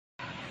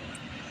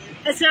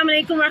अस्सलाम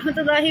वालेकुम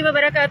रहमतुल्लाहि व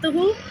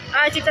बरकातुहू।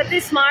 आज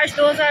 31 मार्च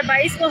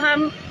 2022 को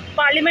हम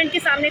पार्लियामेंट के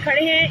सामने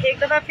खड़े हैं। एक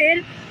दफ़ा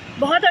फिर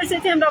बहुत अरसे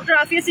से हम डॉक्टर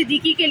आफिया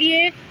सिद्दीकी के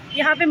लिए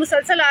यहाँ पे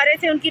मुसलसल आ रहे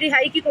थे, उनकी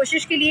रिहाई की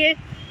कोशिश के लिए,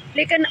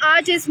 लेकिन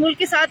आज इस मुल्क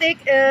के साथ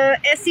एक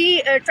ऐसी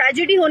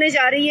ट्रेजेडी होने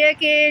जा रही है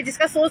कि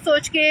जिसका सोच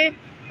सोच के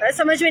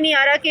समझ में नहीं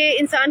आ रहा कि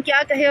इंसान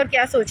क्या कहे और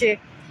क्या सोचे।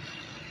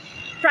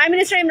 प्राइम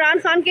मिनिस्टर इमरान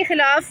खान के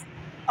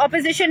खिलाफ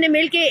ऑपोजिशन ने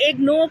मिल के एक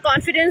नो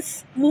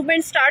कॉन्फिडेंस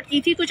मूवमेंट स्टार्ट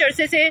की थी कुछ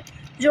अरसे से,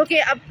 जो कि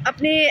अब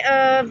अपने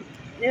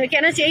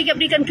कहना चाहिए कि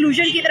अपनी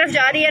कंक्लूजन की तरफ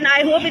जा रही है। And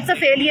I hope it's a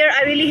failure,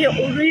 I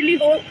really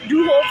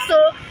do hope so.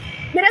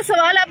 मेरा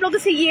सवाल आप लोगों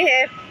से ये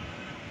है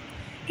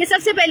कि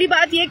सबसे पहली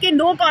बात ये कि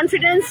नो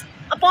कॉन्फिडेंस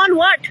अपॉन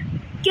व्हाट,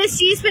 किस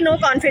चीज़ पे नो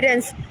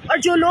कॉन्फिडेंस? और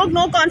जो लोग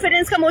नो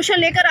कॉन्फिडेंस का मोशन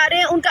लेकर आ रहे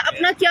हैं उनका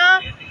अपना क्या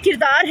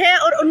किरदार है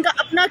और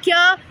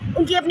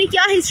उनकी अपनी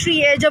क्या हिस्ट्री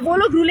है? जब वो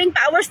लोग रूलिंग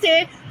पावर्स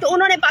थे तो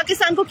उन्होंने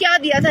पाकिस्तान को क्या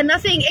दिया था?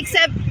 Nothing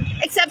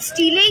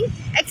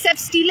except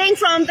stealing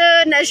from the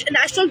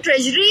national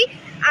treasury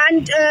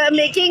and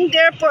making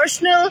their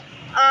personal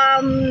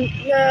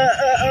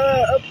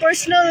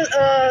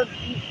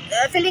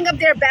filling up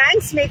their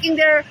banks, making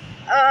their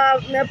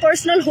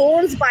personal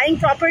homes, buying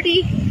property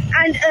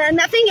and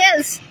nothing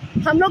else.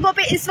 हम लोगों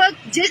पे इस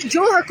वक्त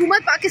जो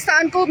हुकूमत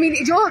पाकिस्तान को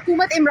मिली, जो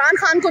हुकूमत इमरान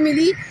खान को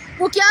मिली,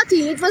 वो क्या थी?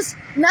 It was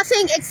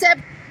nothing except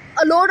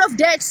a load of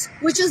debts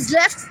which is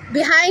left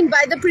behind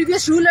by the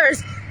previous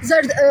rulers.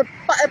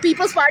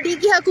 Peoples party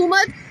की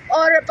हुकूमत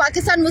और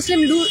पाकिस्तान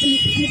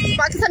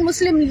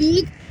मुस्लिम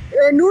लीग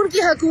नून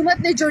की हुकूमत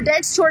ने जो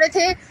डेट्स छोड़े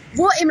थे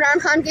वो इमरान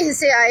खान के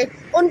हिस्से आए।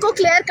 उनको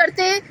क्लियर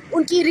करते,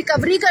 उनकी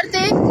रिकवरी करते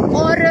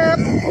और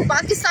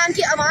पाकिस्तान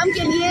की आवाम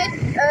के लिए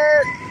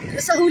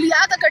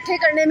सहूलियात इकट्ठे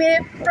करने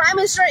में प्राइम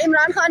मिनिस्टर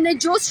इमरान खान ने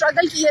जो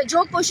स्ट्रगल की है,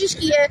 जो कोशिश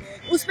की है,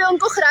 उस पर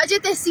उनको खराज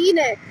तहसीन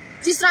है।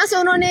 जिस तरह से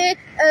उन्होंने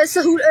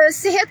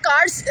सेहत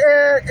कार्ड्स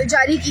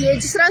जारी किए,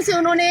 जिस तरह से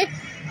उन्होंने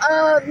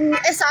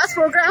एहसास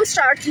प्रोग्राम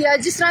स्टार्ट किया,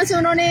 जिस तरह से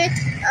उन्होंने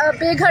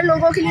बेघर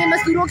लोगों के लिए,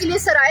 मजदूरों के लिए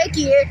सराय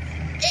किए,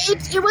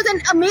 it was an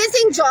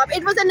amazing job,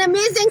 it was an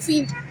amazing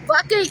feet.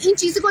 वाकई इन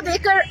चीज़ों को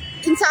देखकर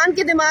इंसान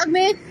के दिमाग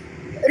में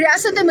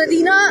रियासत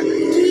मदीना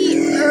की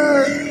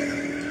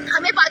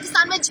हमें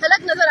पाकिस्तान में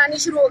झलक नजर आनी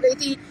शुरू हो गई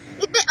थी।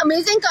 इतने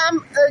अमेजिंग काम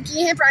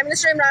किए हैं प्राइम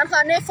मिनिस्टर इमरान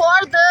खान ने for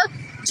the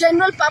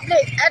general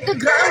public at the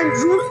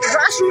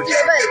grass root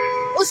level.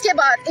 उसके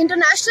बाद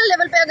इंटरनेशनल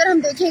लेवल पे अगर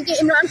हम देखें कि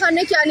इमरान खान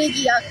ने क्या नहीं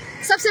किया,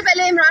 सबसे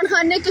पहले इमरान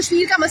खान ने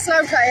कश्मीर का मसला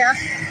उठाया,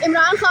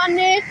 इमरान खान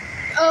ने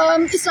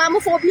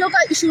इस्लामोफोबिया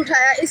का इशू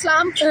उठाया,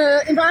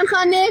 इमरान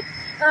खान ने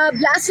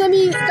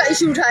ब्लास्फेमी का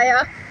इशू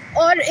उठाया,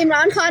 और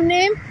इमरान खान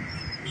ने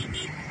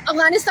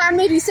अफगानिस्तान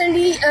में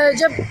रिसेंटली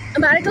जब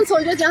अमेरिकन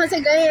सोल्जर्स यहाँ से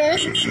गए हैं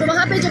तो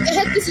वहाँ पे जो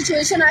कहत की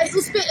सिचुएशन आई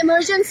उस पर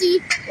इमरजेंसी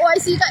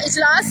OIC का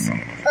इजलास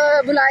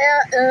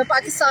बुलाया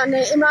पाकिस्तान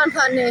ने, इमरान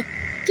खान ने।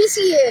 किस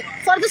लिए?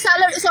 For the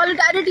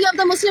solidarity of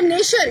the Muslim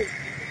nation,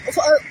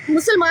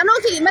 मुसलमानों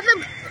के लिए।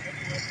 मतलब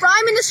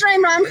prime minister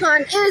Imran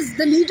Khan is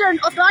the leader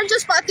of not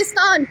just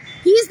Pakistan,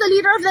 he is the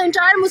leader of the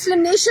entire Muslim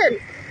nation.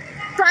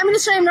 Prime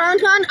minister Imran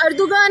Khan,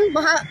 अर्दुगान,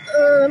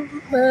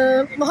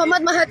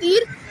 Mohammad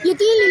Mahathir, ये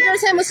 3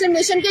 लीडर्स हैं मुस्लिम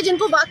नेशन के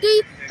जिनको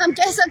वाकई हम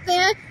कह सकते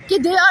हैं कि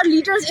they are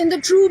leaders in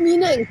the true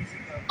meaning.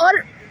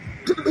 और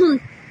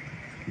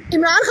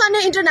इमरान खान ने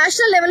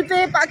इंटरनेशनल लेवल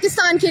पे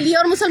पाकिस्तान के लिए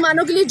और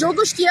मुसलमानों के लिए जो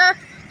कुछ किया,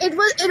 इट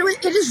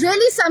इज़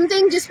रियली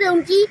समथिंग जिस पे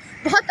उनकी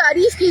बहुत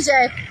तारीफ की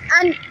जाए।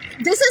 And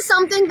this is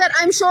something that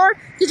I am sure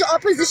कि जो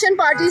ऑपोजिशन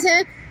पार्टीज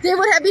हैं they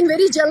would have been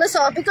very jealous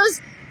of, because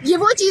ये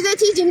वो चीज़ें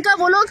थी जिनका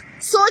वो लोग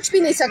सोच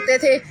भी नहीं सकते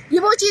थे। ये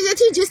वो चीज़ें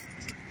थी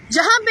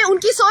जहाँ पे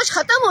उनकी सोच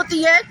खत्म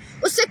होती है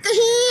उससे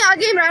कहीं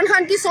आगे इमरान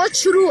खान की सोच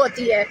शुरू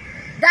होती है।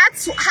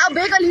 That's how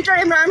big a leader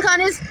Imran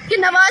Khan is. कि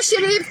नवाज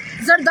शरीफ,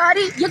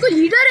 जरदारी, ये कोई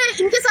लीडर है?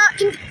 इनके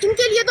साथ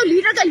इनके लिए तो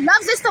लीडर का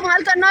लफ्ज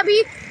इस्तेमाल करना भी,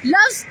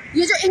 लफ्ज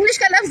ये जो इंग्लिश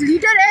का लफ्ज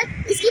लीडर है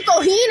इसकी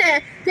तौहीन है।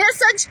 They are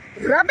such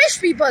rubbish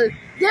people,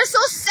 they are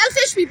so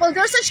selfish people, they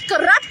are such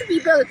corrupt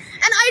people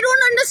and I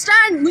don't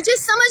understand. मुझे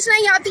समझ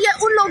नहीं आती है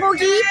उन लोगों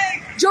की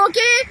जो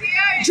के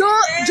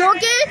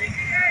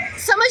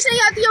समझ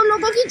नहीं आती है उन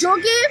लोगों की जो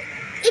कि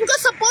इनको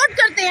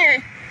सपोर्ट करते हैं।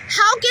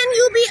 How can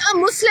you be a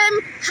Muslim?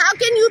 How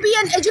can you be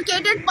an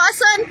educated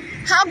person?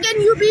 How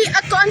can you be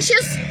a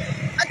conscious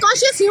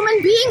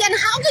human being? And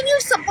how can you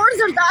support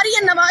Zardari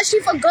and Nawaz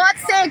Sharif for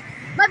God's sake?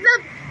 मतलब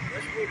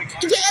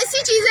ये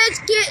ऐसी चीज़ है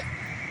कि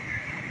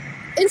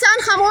इंसान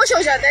खामोश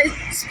हो जाता है,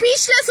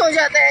 स्पीचलेस हो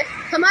जाता है।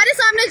 हमारे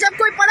सामने जब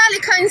कोई पढ़ा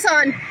लिखा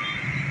इंसान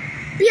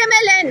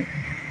PMLN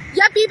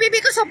या PPP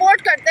को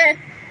सपोर्ट करता है,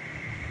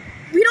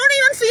 we don't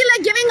even feel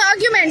like giving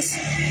arguments.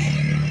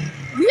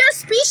 We are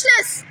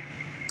speechless.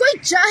 कोई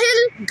जाहिल,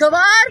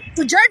 गवार,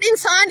 उजड़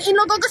इंसान इन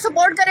लोगों को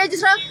सपोर्ट करे,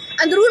 जिस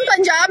तरह अंदरून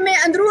पंजाब में,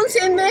 अंदरून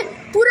सिंध में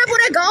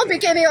पूरे गांव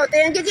बिके हुए होते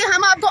हैं कि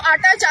हम आपको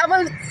आटा,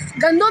 चावल,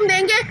 गंदम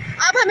देंगे,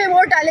 आप हमें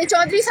वोट डालें।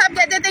 चौधरी साहब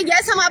कहते थे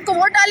यस हम आपको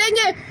वोट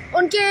डालेंगे।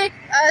 उनके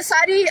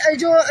सारी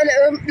जो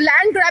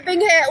लैंड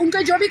ग्रैबिंग है,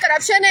 उनका जो भी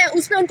करप्शन है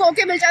उस पर उनको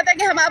ओके मिल जाता है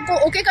कि हम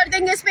आपको ओके कर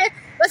देंगे इस पर,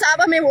 बस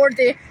आप हमें वोट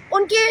दें।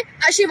 उनके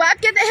आशीर्वाद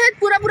के तहत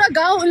पूरा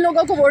गाँव उन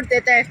लोगों को वोट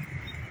देता है।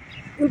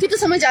 उनकी तो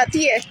समझ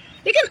आती है।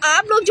 लेकिन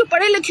आप लोग जो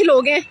पढ़े लिखे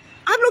लोग हैं,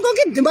 आप लोगों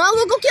के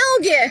दिमागों को क्या हो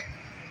गया है?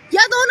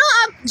 या तो ना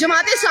आप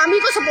जमात इस्लामी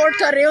को सपोर्ट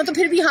कर रहे हो तो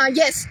फिर भी हाँ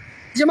यस,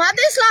 जमात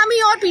इस्लामी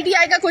और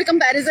पीटीआई का कोई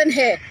कंपैरिजन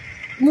है।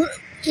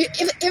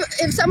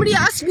 If somebody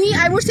asks me,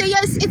 I would say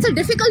yes, it's a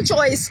difficult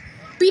choice.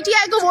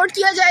 PTI को वोट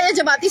किया जाए या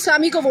जमात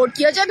इस्लामी को वोट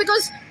किया जाए,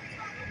 बिकॉज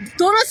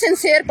दोनों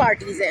सिंसियर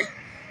पार्टीज हैं,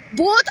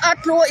 बोथ आर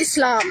प्रो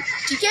इस्लाम।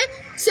 ठीक है,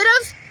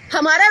 सिर्फ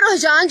हमारा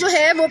रुझान जो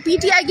है वो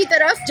पीटीआई की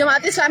तरफ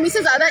जमात इस्लामी से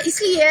ज़्यादा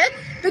इसलिए है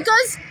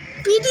because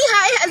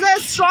PTI has a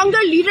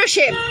stronger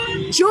leadership.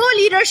 जो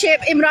लीडरशिप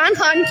इमरान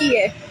खान की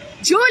है,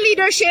 जो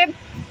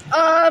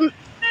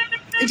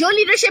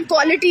leadership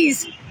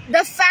qualities,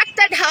 the fact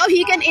that how he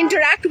can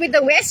interact with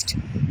the West,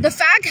 the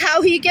fact how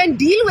he can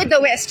deal with the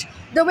West,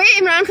 the way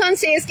Imran Khan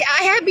says कि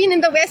I have been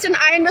in the West and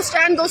I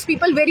understand those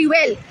people very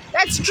well,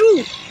 that's true।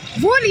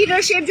 वो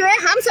leadership जो है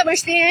हम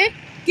समझते हैं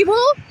कि वो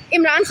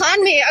इमरान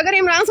खान में है। अगर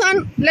इमरान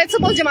खान let's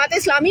suppose जमात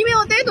इस्लामी में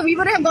होते हैं तो we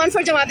would have gone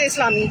for Jamaat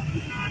Islami.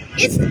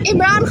 It's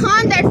Imran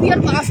Khan that we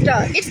are after,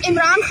 it's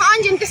Imran Khan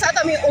जिनके साथ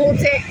हमें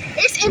ओट्स है,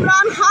 it's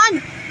Imran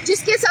Khan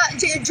जिसके साथ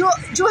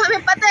जो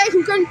हमें पता है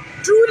who can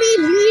truly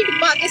lead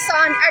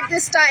Pakistan at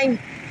this time।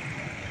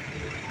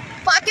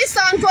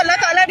 Pakistan को अल्लाह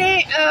ताला ने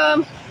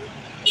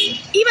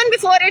even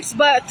before its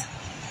birth,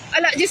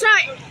 जिस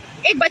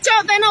तरह एक बच्चा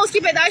होता है ना, उसकी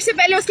पैदाइश से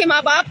पहले उसके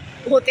माँ बाप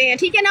होते हैं,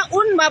 ठीक है ना,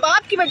 उन माँ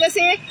बाप की वजह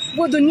से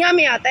वो दुनिया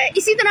में आता है।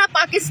 इसी तरह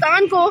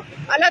पाकिस्तान को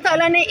अल्लाह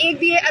ताला ने एक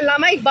दिए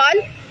अल्लामा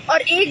इकबाल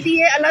और एक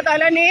दिए अल्लाह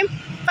ताला ने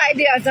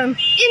कायदे आज़म।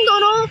 इन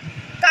दोनों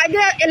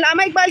कायदे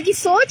अल्लामा इकबाल की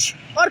सोच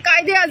और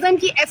कायदे आज़म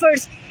की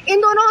एफर्ट्स,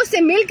 इन दोनों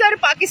से मिलकर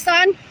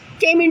Pakistan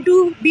came into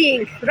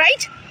being,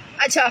 right?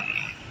 अच्छा,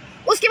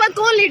 उसके बाद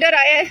कौन लीडर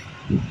आया है?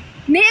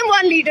 Name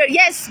one leader.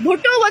 Yes,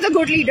 Bhutto was a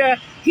good leader.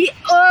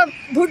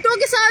 Bhutto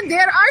के साथ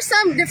there are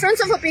some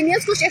difference of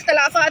opinions, कुछ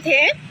इख्तलाफात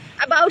हैं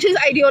about his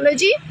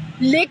ideology,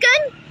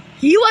 लेकिन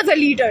he was a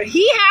leader.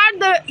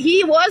 He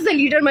was the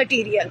leader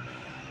material.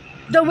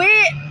 The way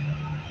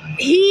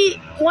he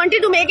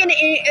wanted to make an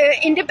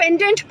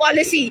independent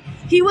policy,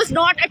 he was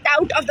not a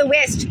tout of the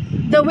West.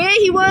 The way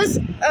he was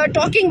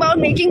talking about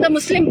making the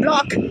Muslim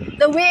bloc,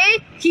 the way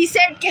he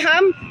said कि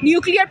हम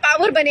nuclear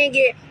power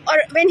बनेंगे,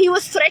 और when he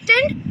was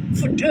threatened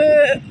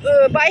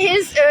by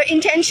his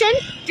intention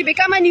to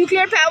become a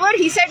nuclear power,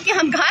 he said कि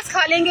हम घास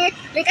खा लेंगे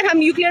लेकिन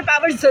हम nuclear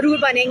power ज़रूर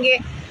बनेंगे।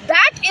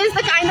 That is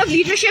the kind of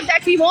leadership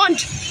that we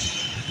want,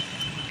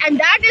 and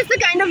that is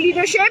the kind of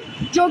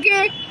leadership जो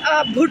कि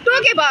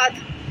भुट्टो के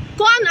बाद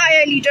कौन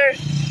आया leader?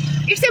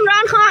 It's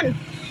Imran Khan.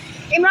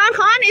 Imran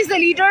Khan is the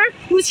leader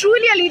who is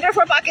truly a leader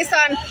for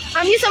Pakistan.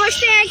 हम ये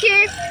समझते हैं कि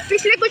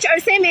पिछले कुछ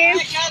अरसे में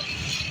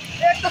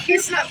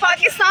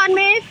पाकिस्तान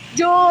में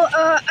जो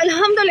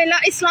अल्हम्दुलिल्लाह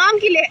इस्लाम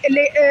की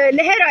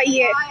लहर आई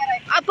है।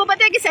 आपको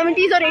पता है कि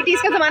 70s और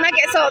 80s का ज़माना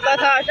कैसा होता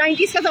था,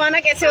 90s का ज़माना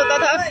कैसे होता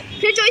था,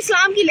 फिर जो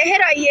इस्लाम की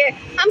लहर आई है,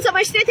 हम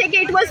समझते थे कि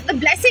it was the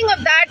blessing of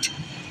that,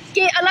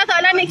 कि अल्लाह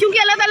ताला ने, क्योंकि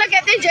अल्लाह ताला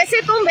कहते हैं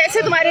जैसे तुम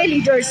वैसे तुम्हारे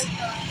लीडर्स।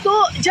 तो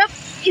जब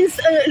इन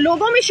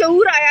लोगों में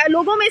शऊर आया,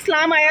 लोगों में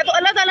इस्लाम आया, तो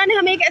अल्लाह ताला ने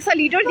हमें एक ऐसा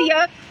लीडर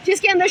दिया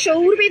जिसके अंदर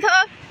शऊर भी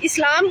था,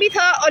 इस्लाम भी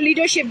था और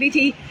लीडरशिप भी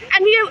थी।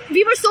 And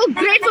we were so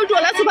grateful to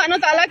Allah सुब्हानो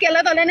ताला कि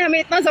अल्लाह ताला ने हमें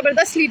इतना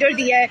ज़बरदस्त लीडर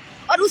दिया है।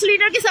 और उस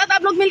लीडर के साथ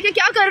आप लोग मिलकर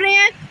क्या कर रहे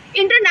हैं?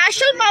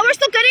 इंटरनेशनल पावर्स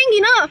तो करेंगी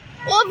ना।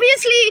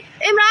 Obviously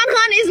Imran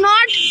Khan is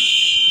not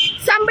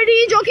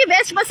somebody जो कि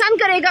वेस्ट पसंद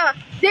करेगा।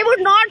 They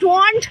would not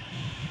want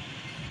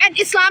an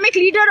Islamic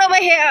leader over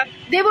here.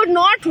 They would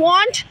not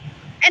want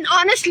an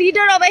honest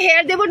leader over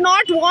here. They would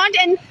not want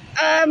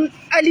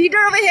a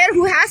leader over here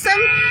who has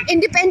some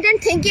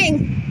independent thinking.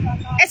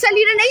 ऐसा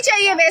leader नहीं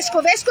चाहिए waste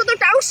को। Waste को तो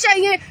touts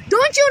चाहिए।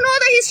 Don't you know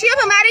the history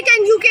of America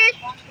and UK?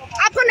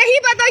 आपको नहीं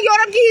पता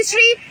यूरोप की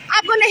हिस्ट्री?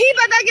 आपको नहीं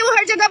पता कि वो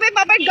हर जगह पे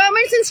पपेट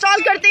गवर्नमेंट्स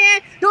इंस्टॉल करते हैं?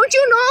 Don't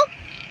you know?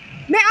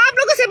 मैं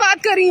आप लोगों से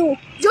बात कर रही हूँ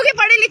जो कि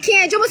पढ़े लिखे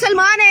हैं, जो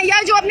मुसलमान हैं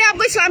या जो अपने आप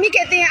को इस्लामी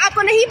कहते हैं।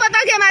 आपको नहीं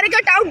पता कि अमेरिका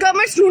टाउट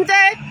गवर्नमेंट्स ढूंढता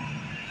है?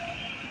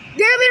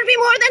 They will be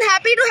more than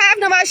happy to have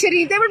Nawaz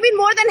Sharif. They will be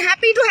more than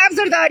happy to have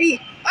Zardari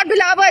और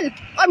बिलावल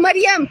और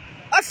मरियम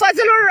और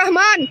फजलुर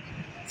रहमान।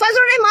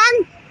 फजलुर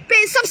रहमान पे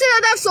सबसे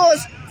ज्यादा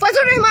अफसोस।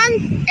 फजलुर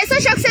रहमान ऐसा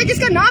शख्स है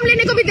जिसका नाम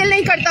लेने को भी दिल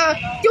नहीं करता,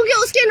 क्योंकि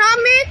उसके नाम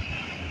में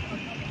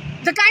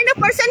the kind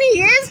of person he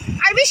is,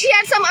 I wish he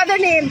had some other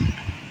name.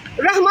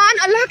 Rahman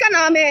अल्लाह का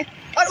नाम है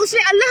और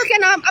उसने अल्लाह के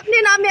नाम,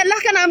 अपने नाम में अल्लाह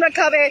का नाम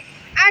रखा हुआ है।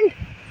 And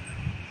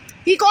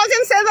he calls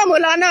himself a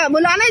Maulana.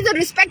 Maulana is a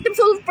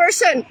respectful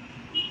person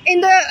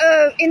in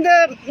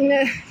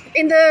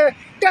the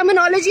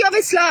terminology of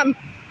Islam,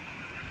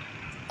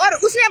 और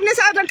उसने अपने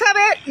साथ रखा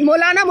हुआ है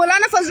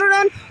मौलाना Fazlur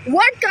Rahman.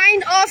 What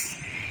kind of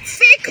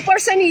fake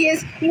person he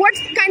is, what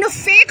kind of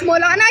fake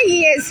Maulana he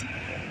is।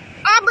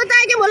 आप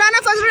बताएं कि मौलाना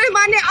फजलुर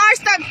रहमान ने आज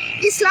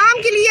तक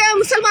इस्लाम के लिए,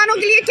 मुसलमानों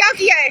के लिए क्या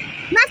किया है?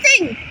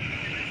 Nothing।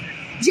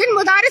 जिन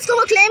मदारिस को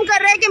वो क्लेम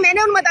कर रहे हैं कि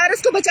मैंने उन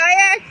मदारिस को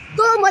बचाया है,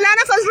 तो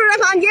मौलाना फजलुर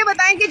रहमान ये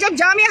बताएं कि जब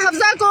जामिया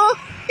हफ्जा को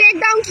टेक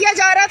डाउन किया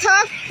जा रहा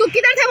था तो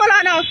किधर थे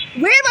मौलाना?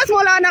 Where was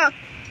Maulana?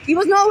 He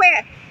was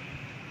nowhere.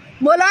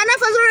 Maulana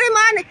Fazlur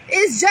Rahman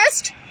is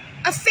just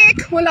a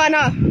fake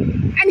Maulana.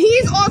 and he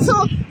is also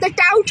the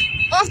tout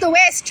of the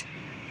West.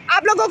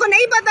 आप लोगों को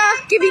नहीं पता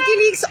कि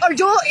विकीलीक्स और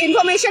जो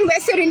इंफॉर्मेशन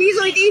वेस्ट से रिलीज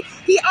हुई थी,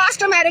 ही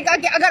आस्क्ड अमेरिका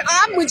कि अगर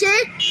आप मुझे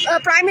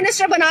प्राइम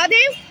मिनिस्टर बना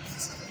दें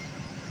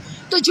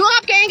तो जो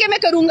आप कहेंगे मैं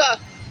करूंगा.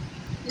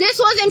 This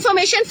was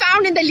information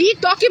found in the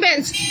leaked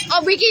documents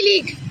of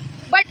WikiLeaks.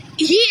 But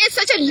he is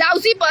such a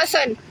lousy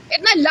person.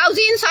 इतना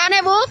lousy इंसान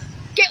है वो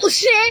कि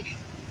उसने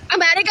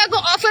अमेरिका को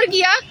ऑफर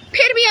किया,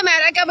 फिर भी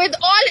America with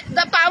all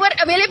the power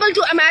available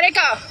to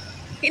America,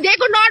 they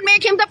could not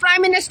make him the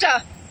prime minister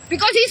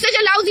because he is such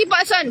a lousy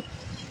person.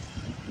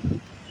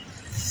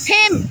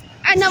 Him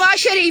and Nawaz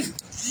Sharif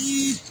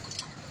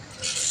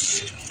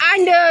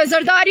and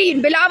Zardari,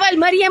 Bilawal,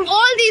 Mariam,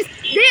 all these,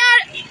 they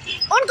are,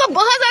 उनको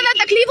बहुत ज्यादा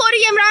तकलीफ हो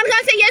रही है इमरान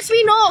खान से. Yes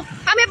we know,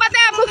 हमें पता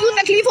है आपको क्यों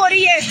तकलीफ हो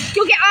रही है,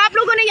 क्योंकि आप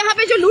लोगों ने यहाँ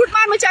पे जो लूट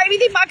मार मचाई हुई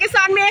थी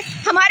पाकिस्तान में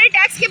हमारे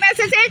टैक्स के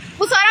पैसे से,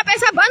 वो सारा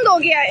पैसा बंद हो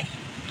गया है.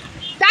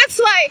 That's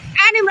why,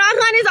 and Imran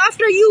Khan is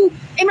after you.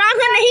 Imran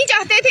Khan नहीं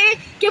चाहते थे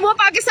कि वो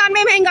पाकिस्तान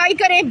में महंगाई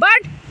करें,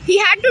 but he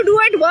had to do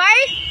it. Why?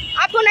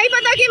 आपको नहीं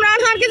पता कि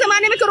इमरान खान के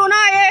जमाने में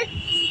कोरोना आया है,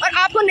 और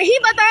आपको नहीं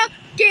पता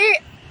कि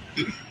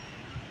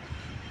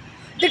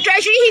the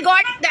treasury he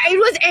got, it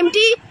was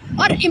empty,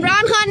 और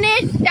इमरान खान ने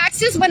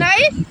टैक्सेस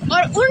बनाए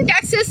और उन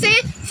टैक्सेस से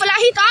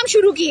फलाही काम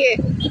शुरू किए.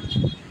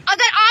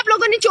 अगर आप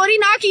लोगों ने चोरी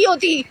ना की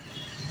होती,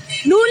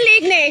 नून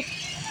लीग ने,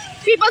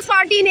 पीपल्स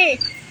पार्टी ने,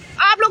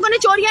 आप लोगों ने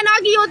चोरियां ना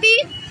की होती,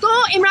 तो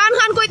इमरान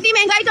खान को इतनी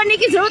महंगाई करने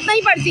की जरूरत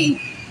नहीं पड़ती,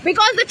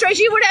 because the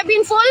treasury would have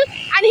been full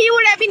and he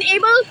would have been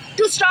able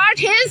to start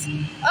his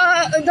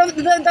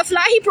the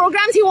flahi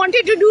programs he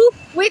wanted to do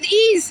with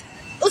ease.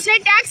 उसने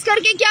टैक्स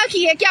करके क्या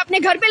किया, क्या अपने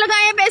घर पे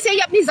लगाए हैं पैसे,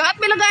 या अपनी जात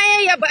पे लगाए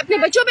हैं, या अपने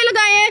बच्चों पे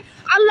लगाए हैं,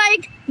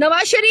 अनलाइक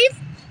नवाज शरीफ,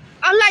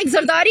 अनलाइक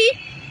जरदारी.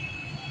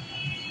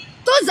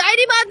 तो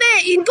जाहिर बात है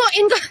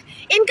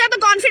इनका तो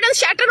कॉन्फिडेंस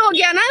शैटर हो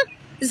गया ना,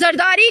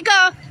 जरदारी का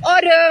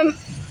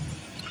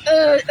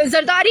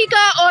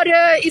और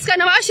इसका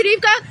नवाज शरीफ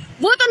का.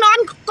 वो तो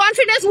नॉन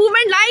कॉन्फिडेंस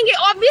मूवमेंट लाएंगे,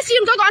 ऑब्वियसली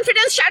उनका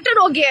कॉन्फिडेंस शैटर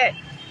हो गया है.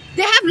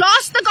 They have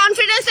lost the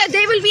confidence that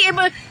they will be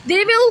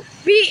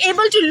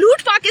able to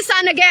loot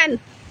Pakistan again.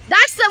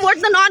 That's what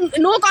the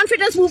no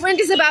confidence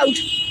movement is about.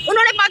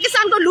 उन्होंने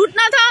पाकिस्तान को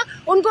लूटना था,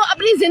 उनको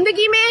अपनी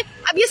जिंदगी में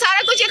अब ये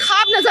सारा कुछ एक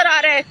ख्वाब नजर आ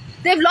रहा है.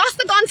 They've lost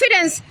the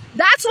confidence.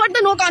 That's what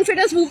the no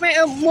confidence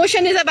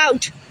motion is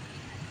about.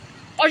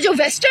 और जो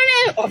वेस्टर्न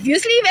है,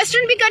 ऑब्वियसली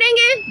वेस्टर्न भी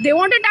करेंगे. They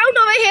want it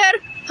out over here.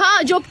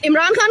 हाँ, जो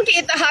इमरान खान के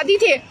इत्तेहादी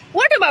थे,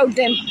 what about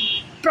them?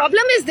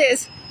 Problem is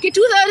this कि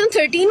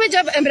 2013 में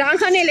जब इमरान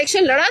खान ने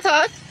इलेक्शन लड़ा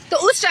था, तो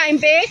उस टाइम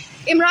पे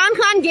Imran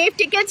Khan gave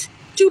tickets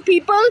to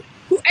people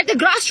who at the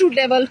grassroots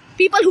level,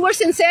 people who were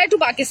sincere to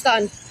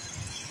Pakistan.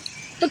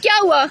 तो क्या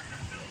हुआ,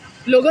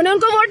 लोगों ने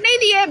उनको वोट नहीं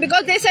दिए,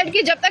 because they said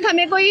कि जब तक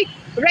हमें कोई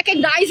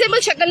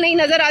recognizable शक्ल नहीं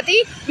नजर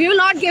आती, we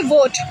will not give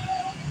vote.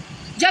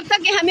 जब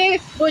तक कि हमें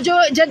वो जो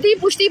जद्दी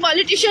पुश्ती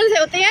पॉलिटिशियंस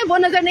होते हैं वो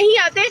नजर नहीं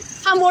आते,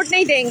 हम वोट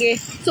नहीं देंगे.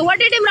 So what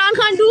did Imran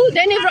Khan do?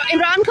 Then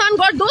Imran Khan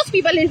got those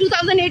people in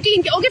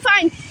 2018. Okay,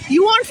 fine.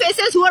 You want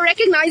faces who are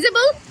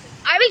recognizable?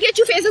 I will get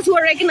you faces who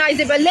are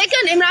recognizable.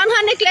 लेकिन इमरान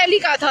खान ने क्लियरली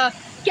कहा था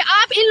कि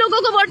आप इन लोगों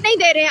को वोट नहीं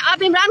दे रहे हैं,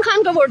 आप इमरान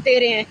खान को वोट दे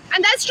रहे हैं.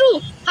 And that's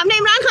true. हमने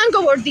इमरान खान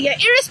को वोट दिया,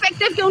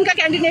 irrespective कि उनका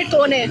कैंडिडेट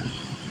कौन है.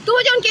 तो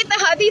वो जो उनके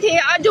इत्तेहादी थे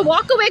आज जो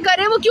वॉक अवे कर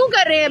रहे हैं, वो क्यों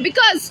कर रहे हैं?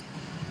 Because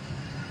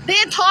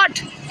they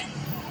thought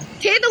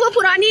थे तो वो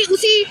पुरानी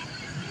उसी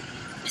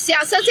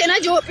सियासत से ना,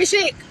 जो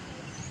पिछले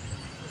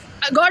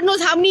God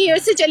knows how many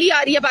years से चली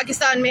आ रही है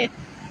पाकिस्तान में,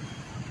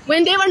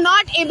 when they were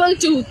not able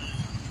to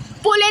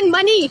pull in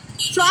money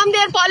from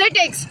their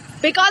politics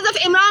because of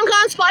Imran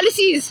Khan's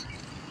policies.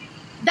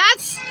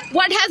 That's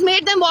what has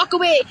made them walk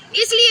away.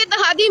 इसलिए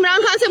इत्तेहादी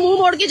इमरान खान से मुंह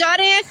मोड़ के जा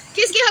रहे हैं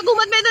कि इसकी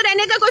हुकूमत में तो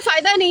रहने का कोई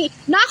फायदा नहीं,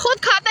 ना खुद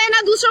खाता है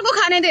ना दूसरों को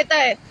खाने देता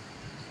है.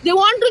 They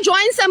want to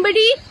join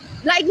somebody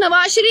like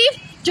Nawaz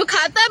Sharif, जो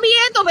खाता भी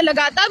है तो वो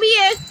लगाता भी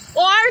है,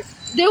 और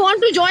they want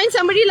to join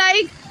somebody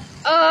like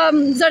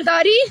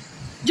Zardari,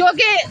 जो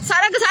कि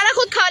सारा का सारा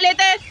खुद खा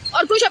लेता है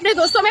और कुछ अपने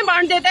दोस्तों में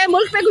बांट देता है,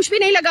 मुल्क पे कुछ भी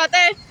नहीं लगाता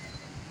है.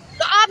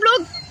 तो आप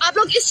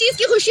लोग इस चीज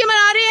की खुशी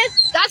मना रहे हैं.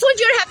 That's what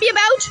you're happy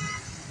about?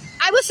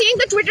 I was seeing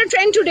the Twitter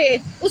trend today.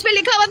 उस पे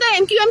लिखा हुआ था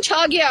MQM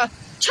छा गया.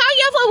 छा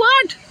गया for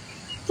what?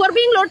 For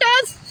being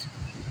lotus?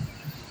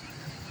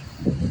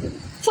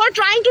 For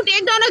trying to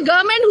take down a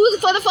government who,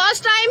 for the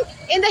first time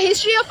in the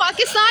history of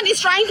Pakistan, is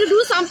trying to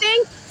do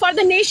something for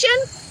the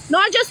nation,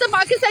 not just the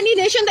Pakistani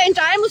nation, the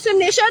entire Muslim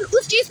nation.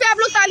 उस चीज पे आप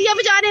लोग तालियां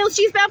बजा रहे हैं, उस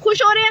चीज पे आप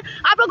खुश हो रहे हैं.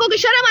 आप लोगों को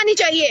शर्म आनी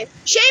चाहिए.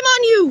 Shame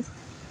on you.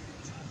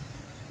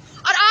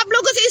 और आप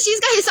लोगों से इस चीज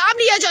का हिसाब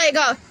लिया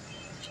जाएगा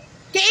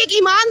कि एक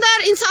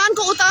ईमानदार इंसान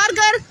को उतार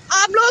कर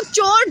आप लोग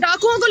चोर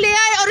डाकुओं को ले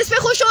आए और इस पे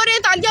खुश हो रहे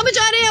हैं, तालियां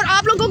बजा रहे हैं, और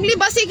आप लोगों के लिए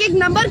बस एक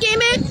नंबर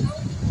गेम है.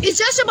 It's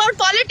just about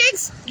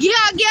politics. ये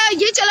आ गया,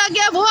 ये चला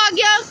गया, वो आ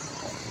गया.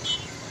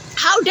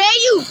 How dare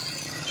you?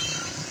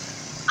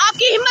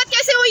 आपकी हिम्मत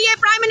कैसे हुई है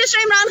प्राइम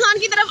मिनिस्टर इमरान खान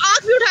की तरफ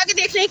आंख भी उठा के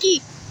देखने की?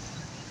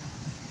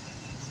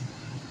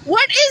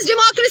 What is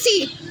democracy?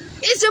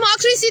 Is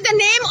democracy the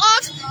name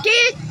of के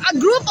a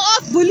group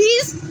of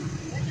bullies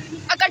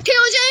इकट्ठे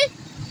हो जाएं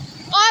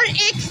और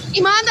एक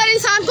ईमानदार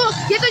इंसान को,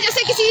 ये तो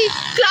जैसे किसी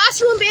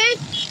क्लासरूम में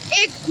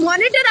एक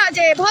मॉनिटर आ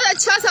जाए बहुत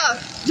अच्छा सा,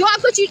 जो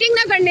आपको चीटिंग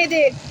ना करने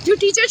दे, जो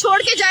टीचर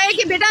छोड़ के जाए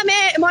कि बेटा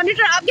मैं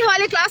मॉनिटर आपके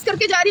हवाले क्लास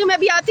करके जा रही हूँ, मैं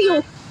भी आती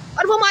हूँ,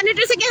 और वो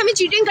मॉनिटर से कि हमें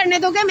चीटिंग करने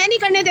दोगे, मैं नहीं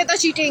करने देता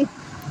चीटिंग,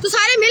 तो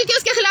सारे मिलके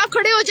उसके खिलाफ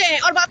खड़े हो जाएं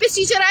और वापस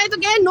टीचर आए तो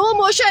कहे no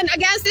motion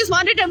against this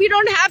monitor, we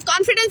don't have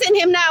confidence in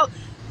him now,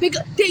 we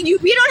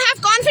don't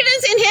have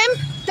confidence in him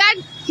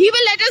that he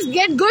will let us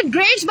get good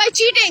grades bye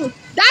cheating,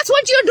 that's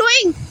what you are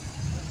doing.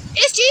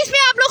 इस चीज में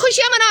आप लोग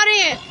खुशियां मना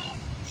रहे हैं।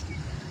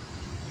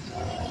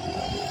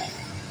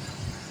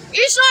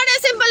 It's not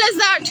as simple as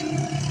that.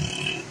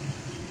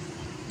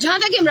 जहाँ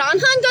तक इमरान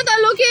खान का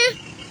ताल्लुक है,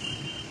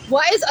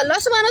 why is Allah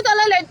subhanahu wa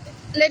ta'ala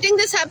letting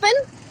this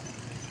happen?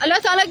 अल्लाह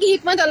ताला की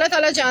हिकमत अल्लाह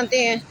ताला जानते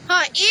हैं।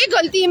 हाँ, एक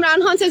गलती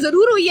इमरान खान से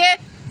जरूर हुई है,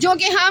 जो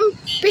कि हम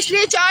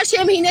पिछले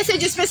 4-6 महीने से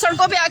जिस पे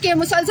सड़कों पे आके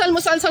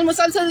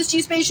मुसलसल इस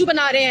चीज पे इशू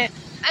बना रहे हैं,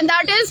 and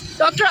that is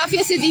doctor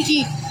Aafia Siddiqui.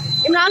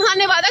 Imran Khan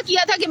ने वादा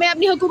किया था कि मैं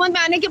अपनी हुकूमत में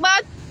आने के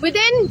बाद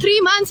विदिन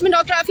 3 months में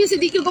डॉक्टर आफिया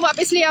सिद्दीकी को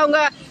वापस ले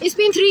आऊंगा। It's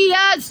been 3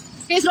 years.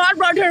 He's not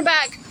brought her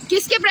back.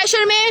 किसके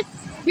प्रेशर में?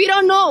 We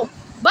don't know.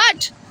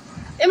 But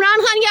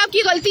Imran Khan, ये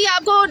आपकी गलती है,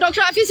 आपको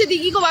डॉक्टर आफिया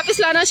सिद्दीकी को वापस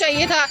लाना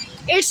चाहिए था।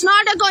 It's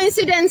not a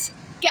coincidence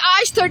कि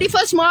आज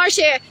 31 March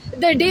है,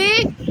 the day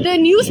the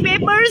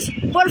newspapers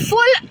were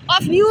full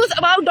of news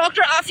about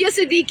Dr. Afia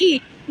Siddiqui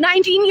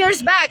 19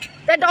 years back,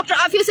 that Dr.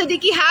 Afia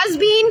Siddiqui has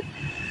been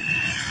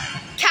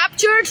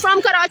captured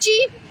from Karachi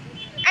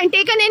and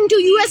taken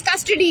into US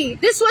custody.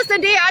 This was the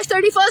day, आज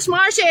 31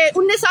 March है,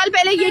 19 साल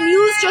पहले ये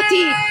news जो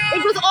थी,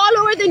 it was all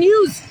over the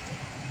news.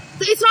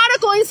 So it's not a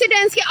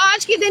coincidence कि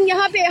आज के दिन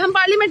यहाँ पे हम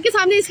पार्लियामेंट के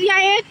सामने इसलिए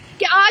आए हैं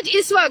कि आज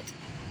इस वक्त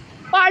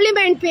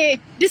पार्लियामेंट पे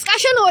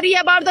डिस्कशन हो रही है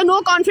about the no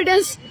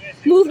confidence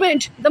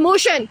movement, the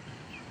motion.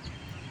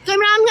 तो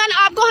इमरान खान,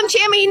 आपको हम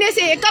 6 महीने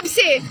से, कब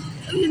से,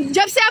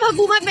 जब से आप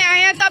हुकूमत में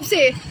आए हैं तब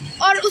से,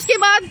 और उसके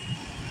बाद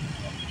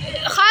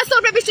खास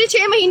तौर पे पिछले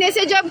 6 महीने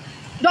से जब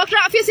डॉक्टर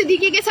आफिया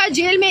सिद्दीकी के साथ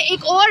जेल में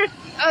एक और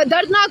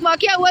दर्दनाक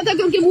वाकया हुआ था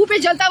कि उनके मुंह पे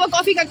जलता हुआ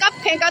कॉफी का कप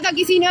फेंका था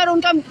किसी ने और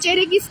उनका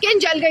चेहरे की स्किन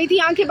जल गई थी,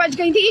 आंखें बच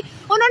गई थी,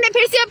 उन्होंने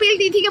फिर से अपील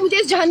की थी कि मुझे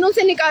इस जहन्नुम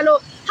से निकालो।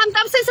 हम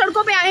तब से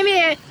सड़कों पे आए हुए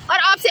हैं और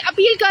आपसे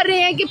अपील कर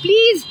रहे हैं कि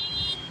प्लीज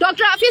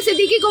डॉक्टर आफिया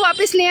सिद्दीकी को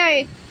वापस ले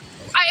आए।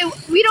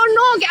 वी डोंट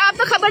नो कि आप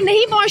तक खबर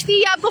नहीं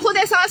पहुंचती या आपको खुद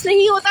एहसास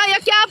नहीं होता या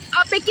क्या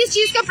आप पे किस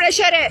चीज का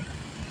प्रेशर है,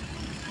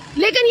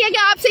 लेकिन यह कि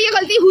आपसे ये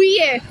गलती हुई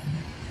है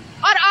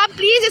और आप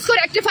प्लीज इसको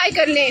रेक्टिफाई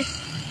कर लें।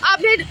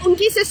 आपने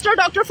उनकी सिस्टर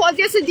डॉक्टर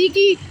फौजिया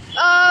सिद्दीकी,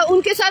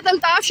 उनके साथ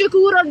अल्ताफ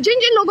शकूर और जिन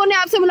जिन लोगों ने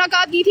आपसे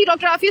मुलाकात की थी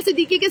डॉक्टर आफिया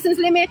सिद्दीकी के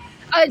सिलसिले में,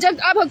 जब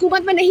आप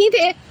हुकूमत में नहीं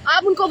थे,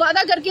 आप उनको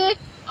वादा करके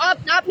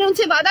आपने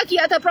उनसे वादा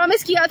किया था,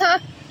 प्रॉमिस किया था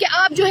कि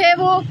आप जो है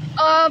वो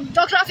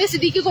डॉक्टर आफिया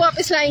सिद्दीकी को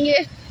वापस लाएंगे,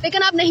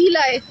 लेकिन आप नहीं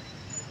लाए।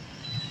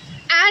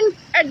 एंड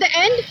एट द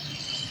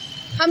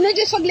एंड हमने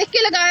जिस वक्त लिख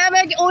के लगाया हुआ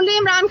है कि ओनली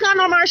इमरान खान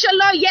और martial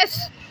law, yes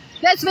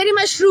that's very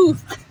much true,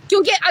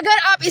 क्योंकि अगर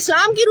आप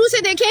इस्लाम की रूह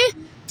से देखें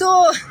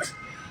तो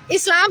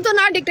इस्लाम तो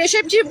ना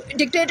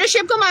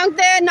डिक्टेटरशिप को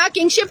मांगता है, ना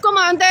किंगशिप को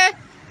मांगता है,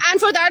 and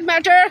for that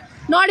matter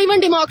not even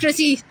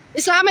democracy.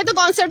 इस्लाम में तो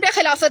कॉन्सेप्ट है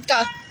खिलाफत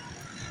का।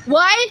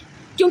 वाई?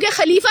 क्योंकि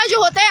खलीफा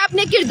जो होता है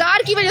अपने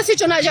किरदार की वजह से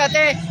चुना जाता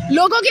है,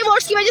 लोगों के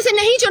वोट्स की वजह से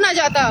नहीं चुना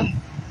जाता।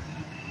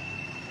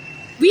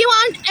 We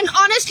want an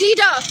honest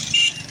leader.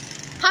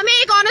 हमें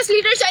एक ऑनेस्ट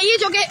लीडर चाहिए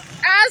जो कि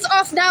एज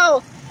ऑफ नाउ,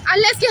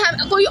 अनलेस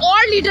कि कोई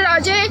और लीडर आ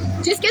जाए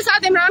जिसके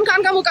साथ इमरान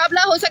खान का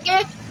मुकाबला हो सके,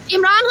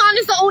 Imran Khan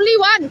is the only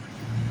one.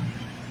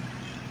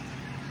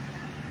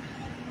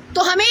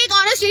 तो हमें एक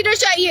ऑनेस्ट लीडर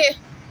चाहिए,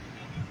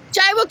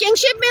 चाहे वो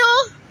किंगशिप में हो,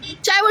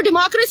 चाहे वो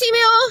डेमोक्रेसी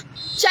में हो,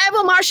 चाहे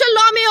वो मार्शल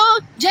लॉ में हो,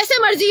 जैसे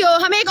मर्जी हो,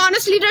 हमें एक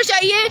ऑनेस्ट लीडर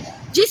चाहिए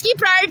जिसकी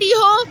प्रायोरिटी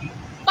हो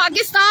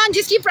पाकिस्तान,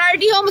 जिसकी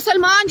प्रायोरिटी हो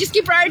मुसलमान,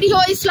 जिसकी प्रायोरिटी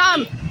हो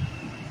इस्लाम।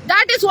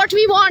 That is what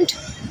we want.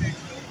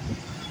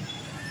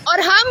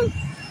 और हम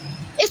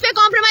इस पे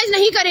कॉम्प्रोमाइज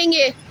नहीं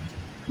करेंगे।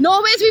 No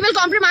ways we will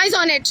compromise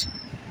on it.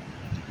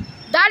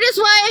 That is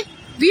why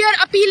we are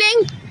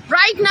appealing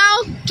right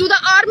now to the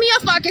army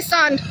of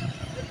Pakistan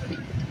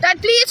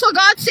that please for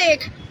God's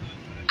सेक,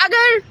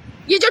 अगर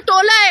ये जो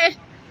टोला है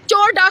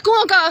चोर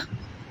डाकुओं का,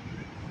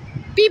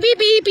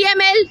 पीपीपी,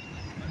 पीएमएल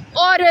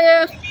और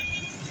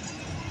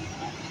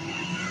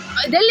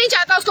दिल नहीं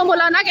चाहता उसको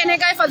मौलाना कहने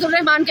का, फजल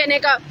रहमान कहने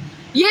का,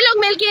 ये लोग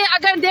मिलके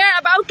अगर they are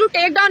about to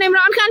take down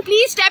Imran Khan,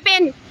 please step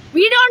in.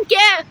 We don't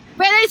care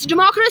whether it's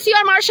democracy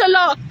or martial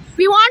law.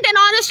 We want an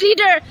honest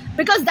leader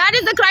because that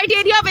is the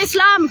criteria of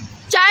Islam.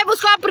 चाहे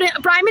उसको आप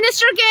प्राइम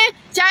मिनिस्टर के,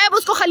 चाहे आप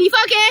उसको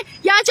खलीफा के,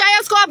 या चाहे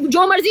उसको आप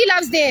जो मर्जी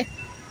लफ्ज दें,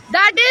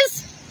 that is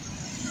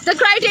the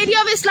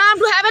criteria of Islam,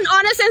 to have an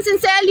honest and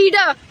sincere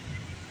leader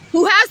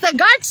who has the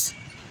guts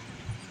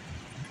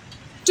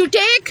to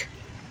take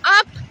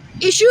up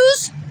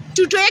issues,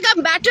 to take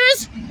up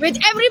matters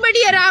with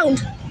everybody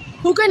around,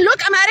 who can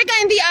look America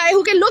in the eye,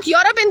 who can look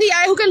Europe in the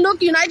eye, who can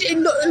look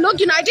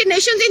United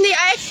Nations in the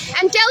eye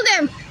and tell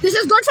them this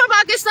is good for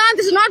Pakistan,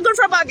 this is not good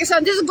for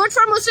Pakistan, this is good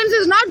for Muslims,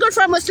 this is not good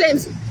for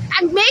Muslims,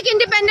 and make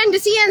independent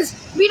decisions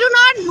We do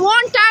not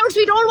want touts,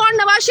 we don't want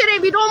Nawaz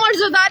Sharif, we don't want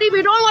Zardari,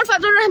 we don't want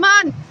Fazlur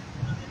Rahman.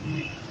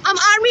 हम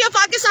army of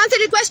Pakistan से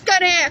request कर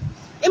रहे हैं,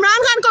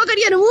 इमरान खान को अगर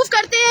ये remove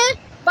करते हैं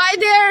by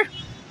their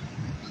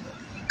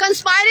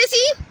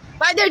conspiracy,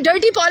 by their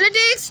dirty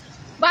politics,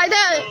 by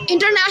the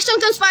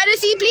international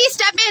conspiracy, please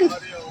step in,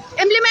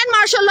 implement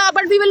martial law,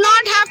 but we will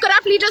not have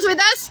corrupt leaders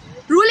with us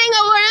ruling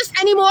over us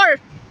anymore.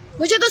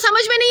 मुझे तो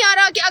समझ में नहीं आ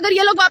रहा कि अगर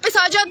ये लोग वापस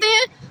आ जाते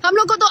हैं, हम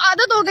लोग को तो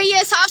आदत हो गई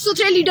है साफ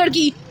सुथरे लीडर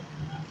की,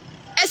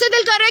 ऐसे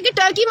दिल कर रहा है कि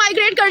टर्की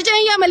माइग्रेट कर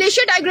जाएं या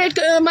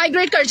मलेशिया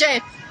माइग्रेट कर जाएं,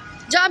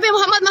 जहाँ पे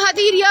मोहम्मद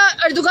महातीर या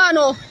अर्दुगान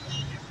हो।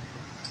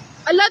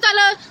 अल्लाह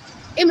ताला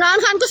इमरान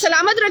खान को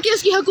सलामत रखे,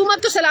 उसकी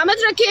हुकूमत को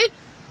सलामत रखे,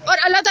 और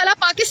अल्लाह ताला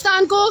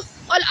पाकिस्तान को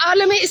और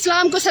आलम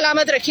इस्लाम को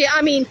सलामत रखे।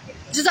 आमीन।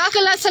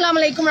 जज़ाकल्लाह। अस्सलाम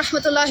वालेकुम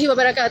रहमतुल्लाहि व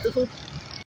बरकातुहू।